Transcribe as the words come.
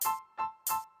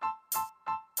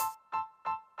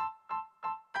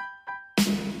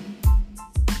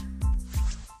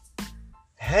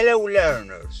Hello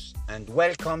learners and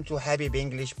welcome to Habib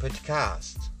English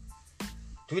Podcast.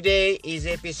 Today is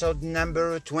episode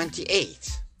number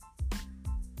 28.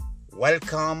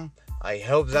 Welcome, I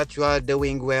hope that you are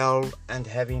doing well and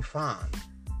having fun.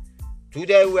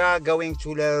 Today we are going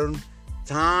to learn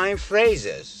time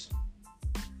phrases.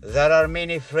 There are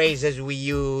many phrases we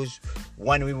use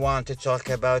when we want to talk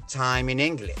about time in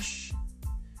English.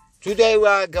 Today we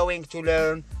are going to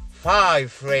learn 5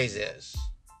 phrases.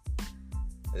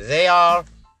 They are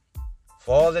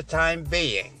for the time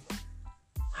being,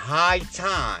 high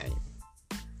time,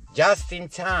 just in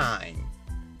time,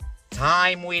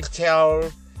 time will tell,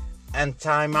 and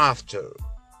time after.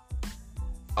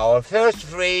 Our first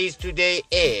phrase today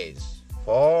is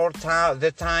for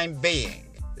the time being.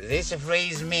 This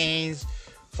phrase means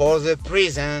for the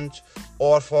present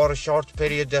or for a short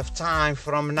period of time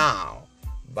from now,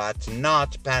 but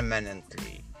not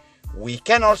permanently. We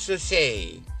can also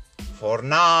say for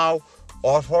now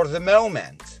or for the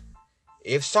moment.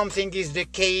 If something is the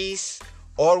case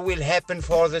or will happen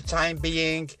for the time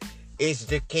being, is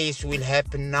the case will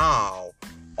happen now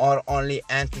or only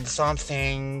until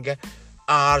something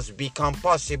else become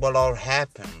possible or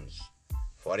happens.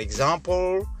 For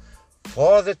example,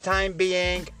 for the time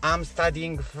being, I'm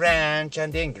studying French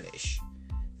and English.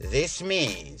 This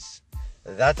means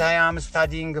that I am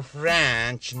studying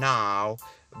French now,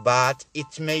 but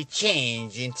it may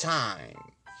change in time,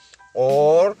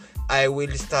 or I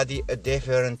will study a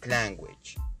different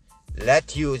language.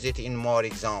 Let's use it in more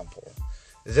example.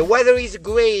 The weather is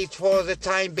great for the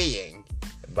time being,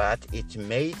 but it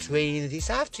may rain this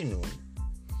afternoon.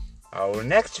 Our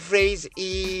next phrase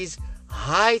is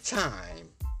high time.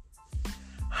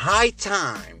 High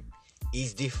time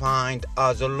is defined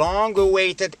as a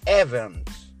long-awaited event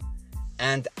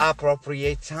and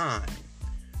appropriate time.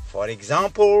 For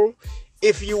example,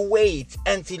 if you wait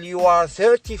until you are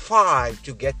 35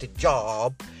 to get a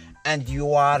job and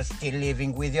you are still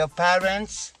living with your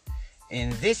parents,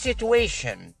 in this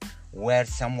situation where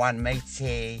someone may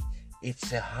say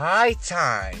it's a high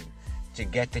time to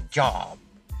get a job,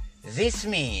 this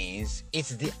means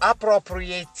it's the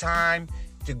appropriate time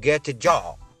to get a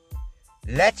job.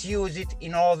 Let's use it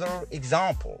in other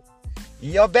example.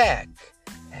 Your back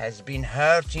has been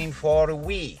hurting for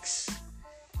weeks.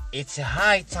 It's a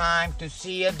high time to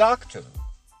see a doctor.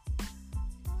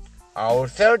 Our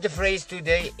third phrase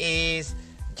today is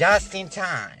just in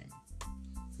time.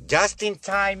 Just in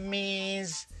time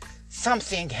means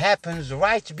something happens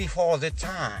right before the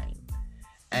time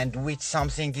and which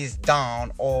something is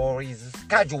done or is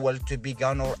scheduled to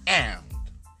begin or end.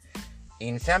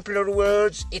 In simpler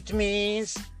words, it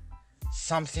means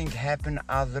something happened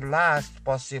at the last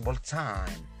possible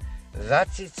time.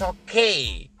 That it's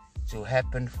okay to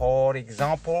happen. For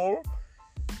example,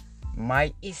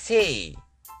 my essay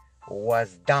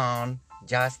was done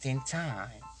just in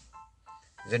time.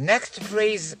 The next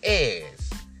phrase is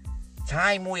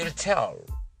time will tell.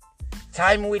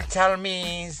 Time will tell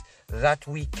means that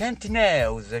we can't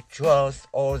know the truth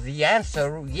or the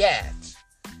answer yet.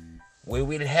 We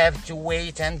will have to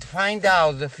wait and find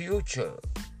out the future.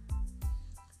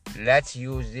 Let's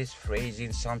use this phrase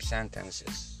in some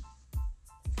sentences.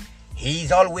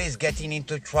 He's always getting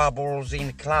into troubles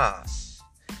in class.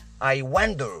 I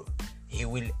wonder he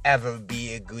will ever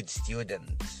be a good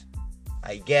student.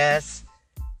 I guess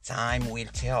time will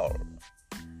tell.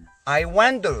 I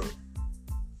wonder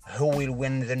who will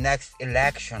win the next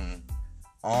election.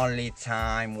 Only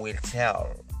time will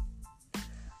tell.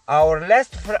 Our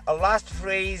last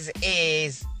phrase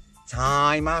is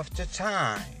time after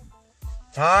time.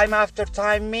 Time after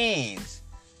time means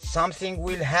something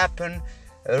will happen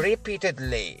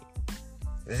repeatedly.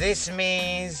 This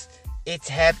means it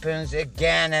happens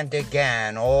again and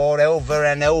again or over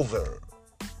and over.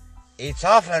 It's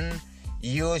often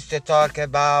used to talk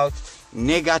about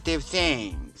negative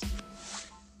things.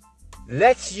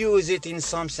 Let's use it in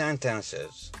some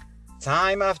sentences.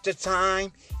 Time after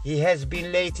time, he has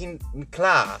been late in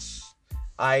class.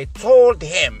 I told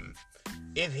him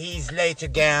if he's late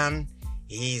again,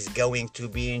 he's going to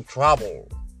be in trouble.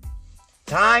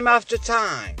 Time after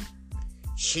time,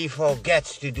 she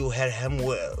forgets to do her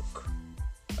homework.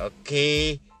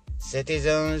 Okay,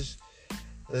 citizens,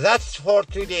 that's for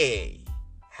today.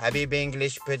 Habib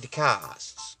English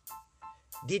Podcasts.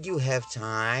 Did you have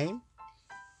time?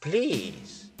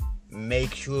 Please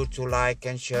make sure to like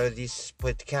and share this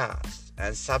podcast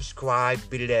and subscribe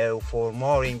below for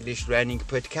more English learning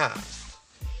podcasts.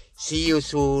 See you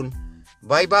soon.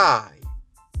 Bye bye.